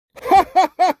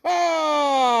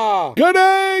Good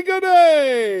day, good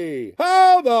day!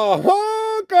 How the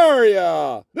honk are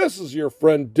ya? This is your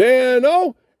friend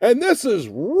Dan-O, and this is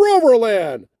Rover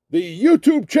Land, the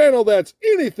YouTube channel that's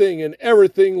anything and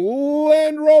everything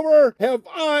Land Rover. Have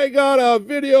I got a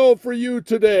video for you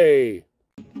today?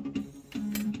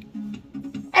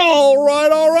 All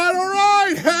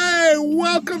right! Hey,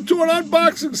 welcome to an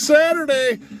Unboxing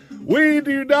Saturday. We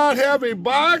do not have a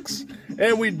box,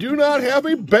 and we do not have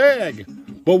a bag.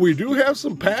 But we do have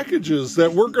some packages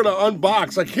that we're going to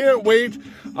unbox. I can't wait.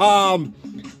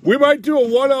 We might do a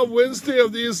one-on Wednesday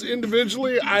of these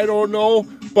individually. I don't know.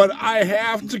 But I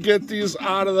have to get these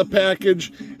out of the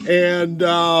package and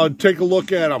take a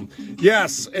look at them.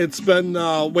 Yes, it's been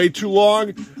way too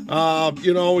long.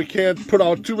 You know, we can't put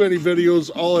out too many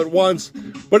videos all at once.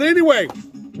 But anyway,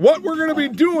 what we're going to be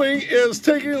doing is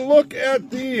taking a look at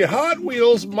the Hot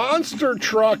Wheels Monster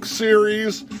Truck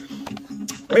series.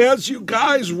 As you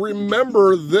guys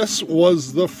remember, this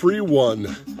was the free one.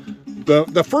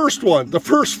 The first one. The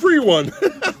first free one.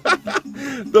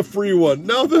 The free one.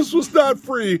 Now, this was not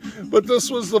free, but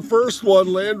this was the first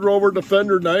one. Land Rover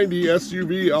Defender 90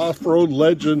 SUV Off-Road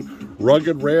Legend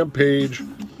Rugged Rampage.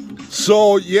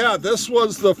 So, yeah, this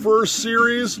was the first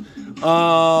series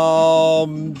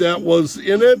that was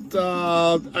in it.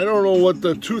 I don't know what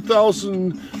the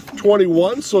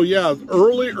 2021. So yeah,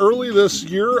 early this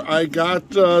year I got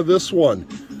this one.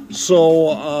 So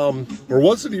or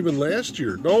was it even last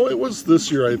year? No, it was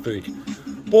this year, I think.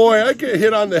 Boy, I get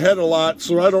hit on the head a lot,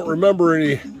 so I don't remember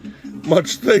any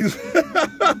much things.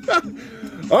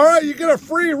 All right, you get a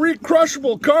free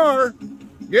recrushable car.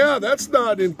 Yeah, that's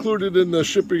not included in the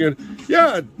shipping. And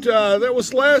yeah, that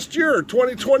was last year,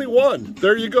 2021.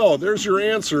 There you go. There's your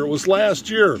answer. It was last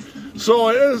year. So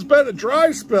it has been a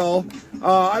dry spell.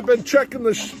 I've been checking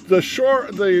the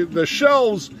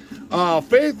shelves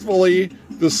faithfully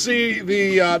to see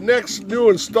the next new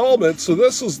installment. So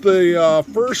this is the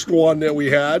first one that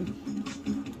we had.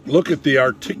 Look at the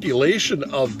articulation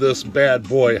of this bad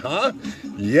boy, huh?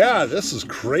 Yeah, this is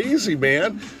crazy,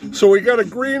 man. So we got a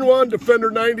green one,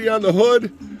 Defender 90 on the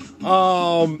hood.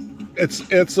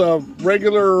 It's a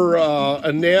regular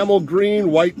enamel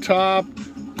green, white top,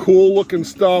 cool looking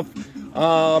stuff.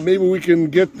 Maybe we can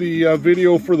get the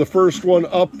video for the first one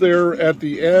up there at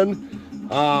the end.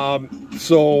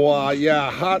 Yeah,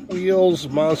 Hot Wheels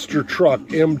Monster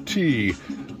Truck MT.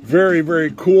 Very,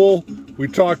 very cool. We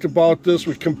talked about this.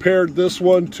 We compared this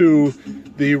one to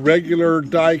the regular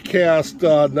die-cast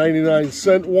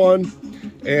 99-cent one.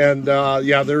 And,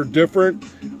 yeah, they're different.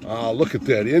 Look at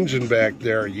that engine back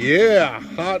there. Yeah,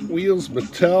 Hot Wheels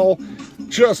Mattel.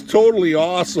 Just totally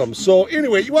awesome. So,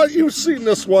 anyway, well, you've seen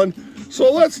this one. So,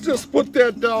 let's just put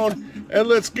that down and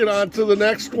let's get on to the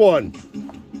next one.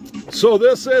 So,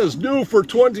 this is new for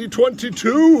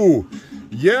 2022.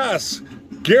 Yes,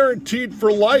 guaranteed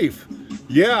for life.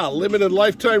 Yeah, limited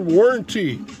lifetime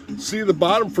warranty. See the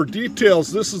bottom for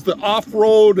details. This is the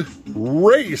off-road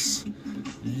race.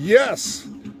 Yes,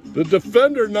 the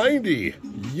Defender 90.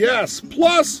 Yes,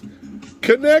 plus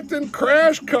connect and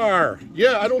crash car.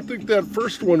 Yeah, I don't think that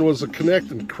first one was a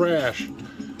connect and crash.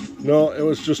 No, it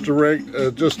was just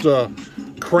a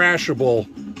crashable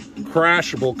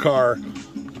car.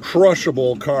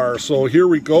 Crushable car. So here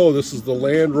we go. This is the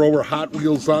Land Rover Hot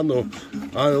Wheels on the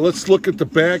let's look at the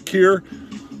back here.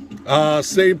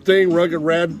 Same thing, rugged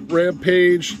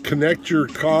rampage, connect your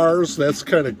cars. That's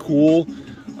kind of cool.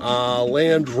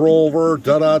 Land Rover,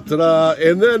 da-da-da-da.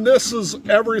 And then this is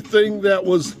everything that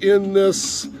was in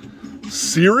this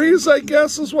series, I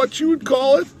guess is what you would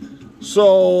call it.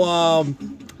 So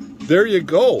there you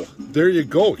go. There you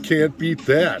go. Can't beat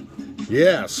that.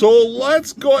 Yeah, so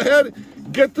let's go ahead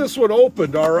get this one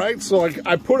opened. All right, so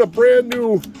I put a brand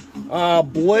new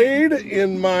blade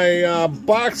in my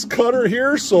box cutter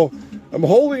here, so I'm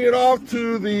holding it off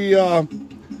to the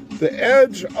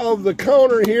edge of the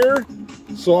counter here,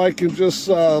 so I can just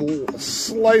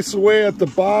slice away at the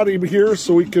body here,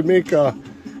 so we can make a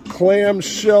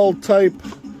clamshell type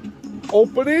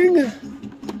opening,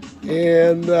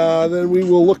 and then we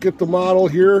will look at the model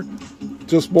here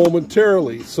just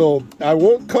momentarily. So I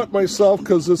won't cut myself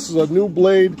because this is a new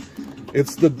blade.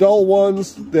 It's the dull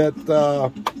ones that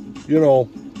you know,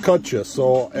 cut you.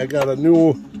 So I got a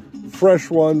new fresh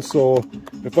one, so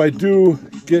if I do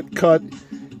get cut,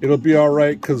 it'll be all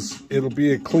right because it'll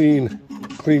be a clean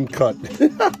cut.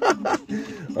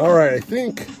 All right, I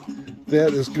think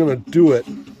that is gonna do it.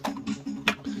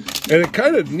 And it's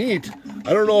kind of neat.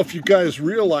 I don't know if you guys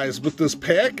realize, but this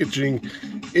packaging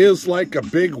is like a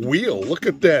big wheel. Look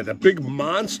at that, a big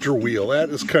monster wheel.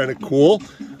 That is kind of cool.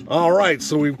 All right,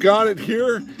 so we've got it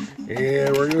here,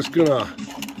 and we're just gonna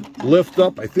lift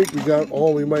up. I think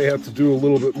we might have to do a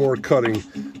little bit more cutting.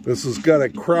 This has got a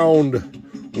crowned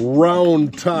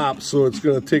round top, so it's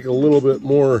going to take a little bit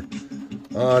more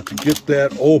to get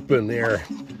that open there.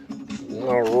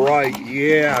 All right,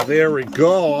 yeah, there we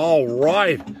go. All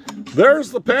right,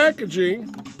 there's the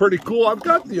packaging. Pretty cool. I've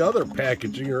got the other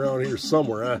packaging around here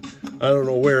somewhere. I don't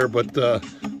know where, but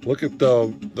look at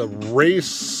the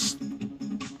race.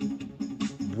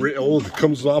 Oh, it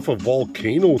comes off a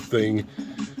volcano thing,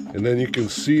 and then you can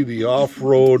see the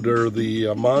off-road or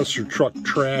the monster truck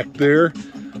track there.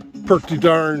 Pretty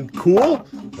darn cool.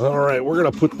 All right, we're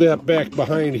gonna put that back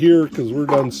behind here because we're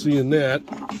done seeing that.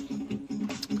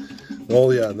 Oh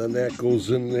yeah, then that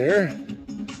goes in there.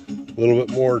 A little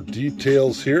bit more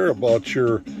details here about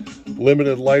your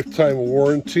limited lifetime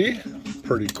warranty.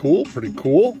 Pretty cool, pretty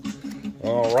cool.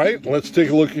 All right, let's take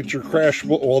a look at your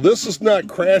crashable. Well, this is not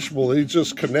crashable, they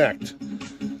just connect.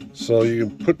 So you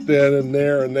can put that in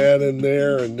there and that in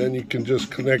there, and then you can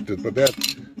just connect it. But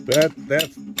that's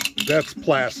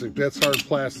plastic. That's hard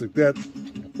plastic. That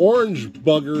orange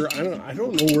bugger, I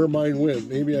don't know where mine went.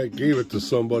 Maybe I gave it to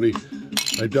somebody.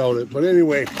 I doubt it. But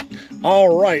anyway,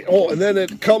 all right. Oh, and then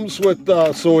it comes with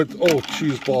oh,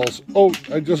 cheese balls. Oh,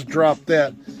 I just dropped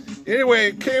that. Anyway,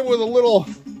 it came with a little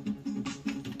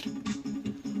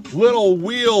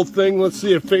wheel thing. Let's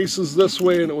see, it faces this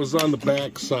way, and it was on the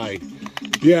back side.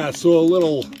 Yeah, so a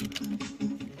little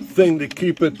thing to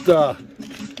keep it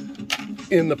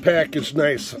in the package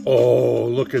nice. Oh,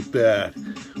 look at that.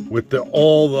 With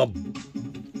all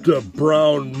the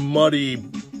brown, muddy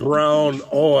brown.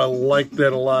 Oh, I like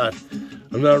that a lot.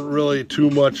 I'm not really too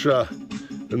much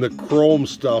in the chrome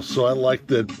stuff, so I like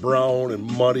that brown and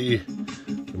muddy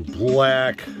and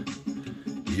black.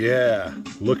 Yeah,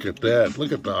 look at that.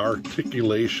 Look at the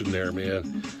articulation there,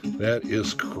 man. That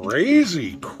is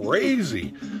crazy,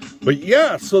 crazy. But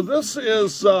yeah, so this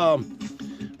is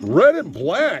red and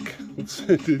black.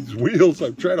 These wheels,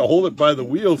 I'm trying to hold it by the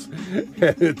wheels,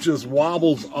 and it just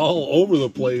wobbles all over the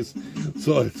place.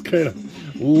 So it's kind of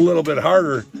a little bit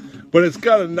harder. But it's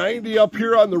got a 90 up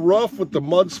here on the roof with the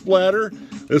mud splatter.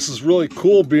 This is really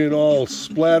cool, being all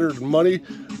splattered and muddy.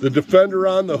 The Defender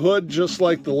on the hood, just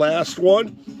like the last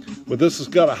one. But this has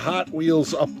got a Hot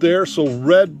Wheels up there, so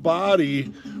red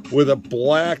body with a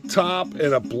black top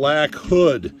and a black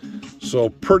hood. So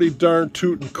pretty darn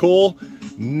tootin' cool.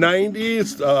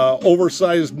 90s,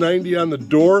 oversized 90 on the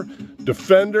door.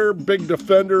 Defender, big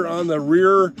Defender on the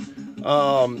rear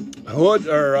hood,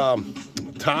 or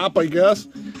top, I guess.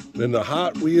 Then the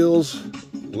Hot Wheels,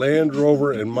 Land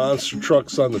Rover, and monster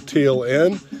trucks on the tail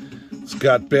end. It's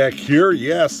got back here,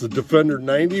 yes, the Defender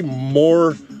 90,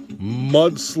 more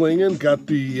mudslinging. Got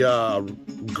the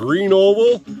green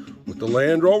oval with the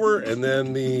Land Rover, and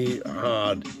then the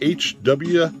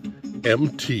HWMT.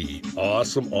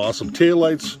 Awesome, awesome.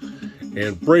 Taillights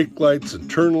and brake lights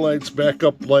and turn lights,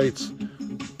 backup lights.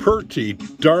 Pretty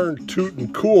darn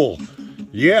tootin' cool.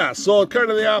 Yeah, so kind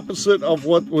of the opposite of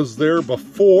what was there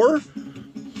before.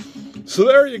 So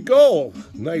there you go.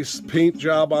 Nice paint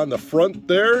job on the front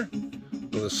there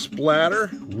with a splatter.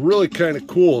 Really kind of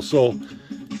cool. So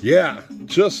yeah,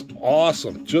 just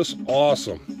awesome. Just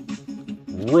awesome.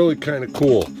 Really kind of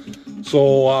cool.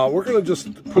 So we're going to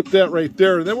just put that right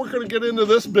there. And then we're going to get into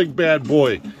this big bad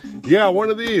boy. Yeah, one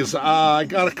of these. I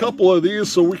got a couple of these,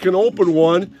 so we can open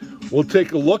one. We'll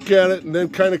take a look at it and then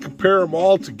kind of compare them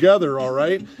all together, all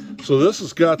right? So this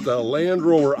has got the Land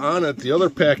Rover on it. The other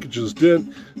packages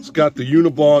didn't. It's got the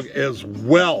Unibog as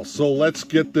well. So let's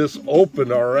get this open,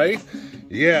 all right?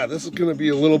 Yeah, this is going to be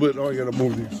a little bit... Oh, I got to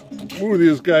move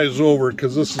these guys over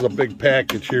because this is a big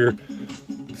package here.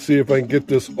 See if I can get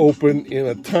this open in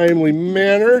a timely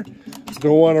manner.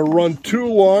 Don't want to run too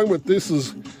long, but this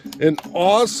is an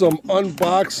awesome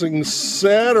unboxing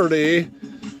Saturday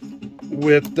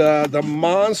with the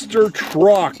monster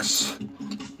trucks.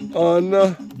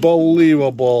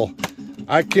 Unbelievable.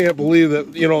 I can't believe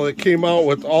that, you know, they came out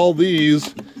with all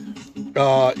these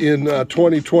in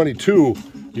 2022,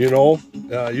 you know.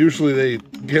 Usually they,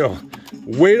 you know,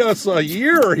 wait us a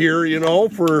year here, you know,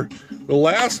 for the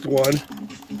last one.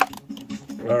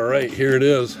 All right, here it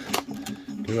is.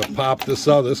 Gonna pop this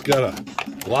out. This got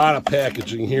a lot of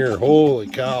packaging here. Holy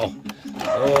cow.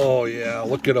 Oh yeah,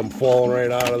 look at them falling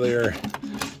right out of there.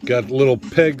 Got little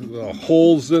peg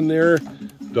holes in there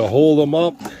to hold them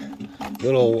up.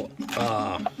 Little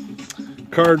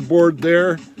cardboard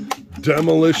there.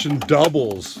 Demolition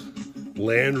doubles.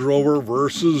 Land Rover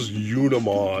versus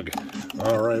Unimog.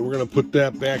 All right, we're gonna put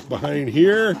that back behind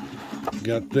here.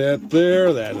 Got that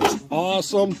there. That is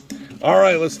awesome. All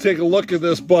right, let's take a look at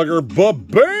this bugger.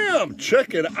 Ba-bam!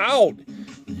 Check it out.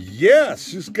 yes,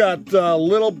 she's got a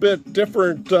little bit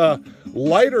different,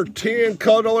 lighter tan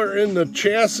color in the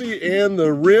chassis and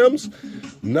the rims.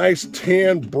 Nice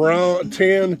tan brown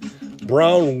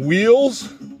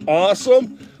wheels.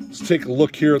 Awesome. Let's take a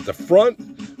look here at the front.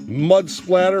 Mud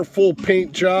splatter, full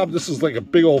paint job. This is like a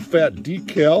big old fat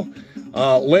decal.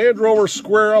 Land Rover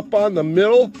square up on the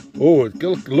middle. Oh,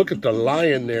 look at the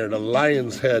lion there, the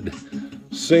lion's head.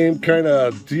 Same kind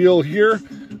of deal here.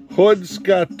 Hood's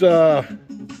got,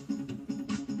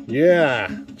 yeah,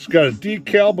 it's got a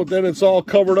decal, but then it's all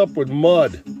covered up with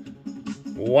mud.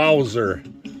 Wowzer.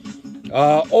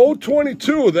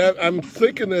 022, that I'm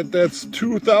thinking that's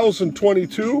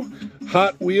 2022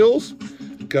 Hot Wheels.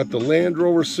 Got the Land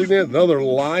Rover signet, another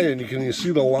lion. Can you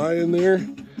see the lion there?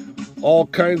 All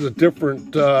kinds of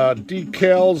different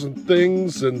decals and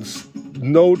things and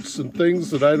notes and things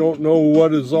that I don't know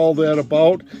what is all that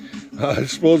about. I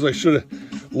suppose I should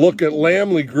look at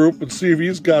Lamley Group and see if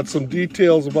he's got some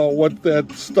details about what that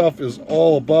stuff is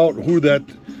all about, who that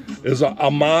is a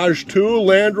homage to.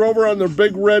 Land Rover on their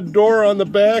big red door on the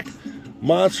back.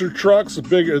 Monster trucks,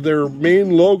 their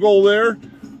main logo there.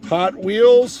 Hot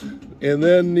Wheels. And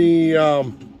then the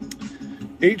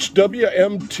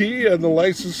HWMT and the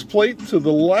license plate to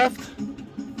the left.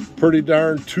 Pretty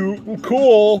darn tootin'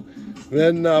 cool.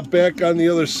 Then back on the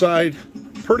other side,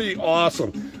 pretty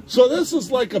awesome. So this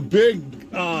is like a big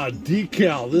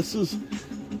decal. This is,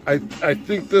 I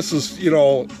think this is, you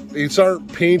know, these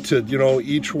aren't painted, you know,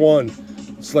 each one.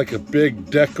 It's like a big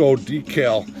deco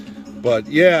decal. But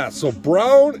yeah, so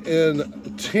brown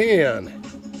and tan.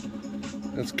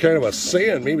 It's kind of a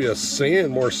sand, maybe a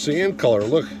sand, more sand color.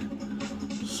 Look.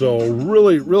 So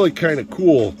really, really kind of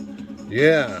cool.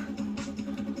 Yeah.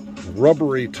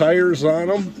 Rubbery tires on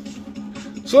them.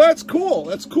 So that's cool.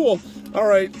 That's cool. All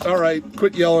right.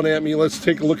 Quit yelling at me. Let's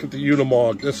take a look at the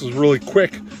Unimog. This is really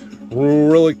quick.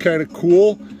 Really kind of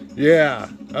cool. Yeah.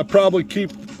 I'll probably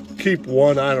keep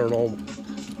one. I don't know.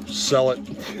 Sell it.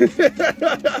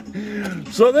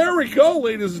 So there we go,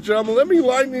 ladies and gentlemen. Let me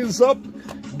line these up.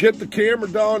 Get the camera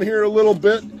down here a little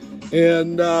bit,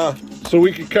 and so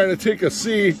we can kind of take a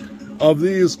see of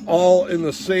these all in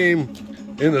the same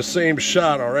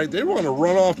shot. All right, they want to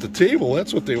run off the table.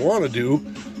 That's what they want to do.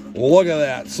 Look at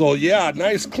that. So yeah,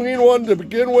 nice clean one to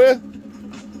begin with,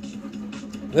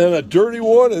 then a dirty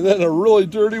one, and then a really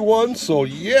dirty one. So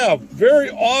yeah,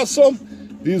 very awesome.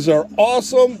 These are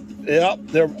awesome. Yep,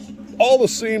 they're all the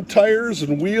same tires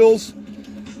and wheels.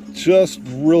 Just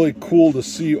really cool to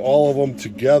see all of them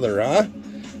together, huh?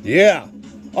 Yeah.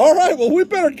 All right, well, we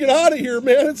better get out of here,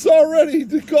 man. It's already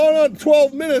gone on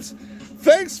 12 minutes.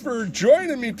 Thanks for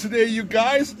joining me today, you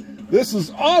guys. This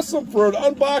is awesome for an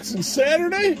unboxing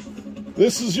Saturday.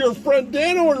 This is your friend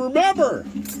Dano, and remember,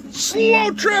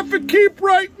 slow traffic, keep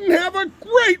right, and have a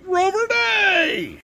great Rover day.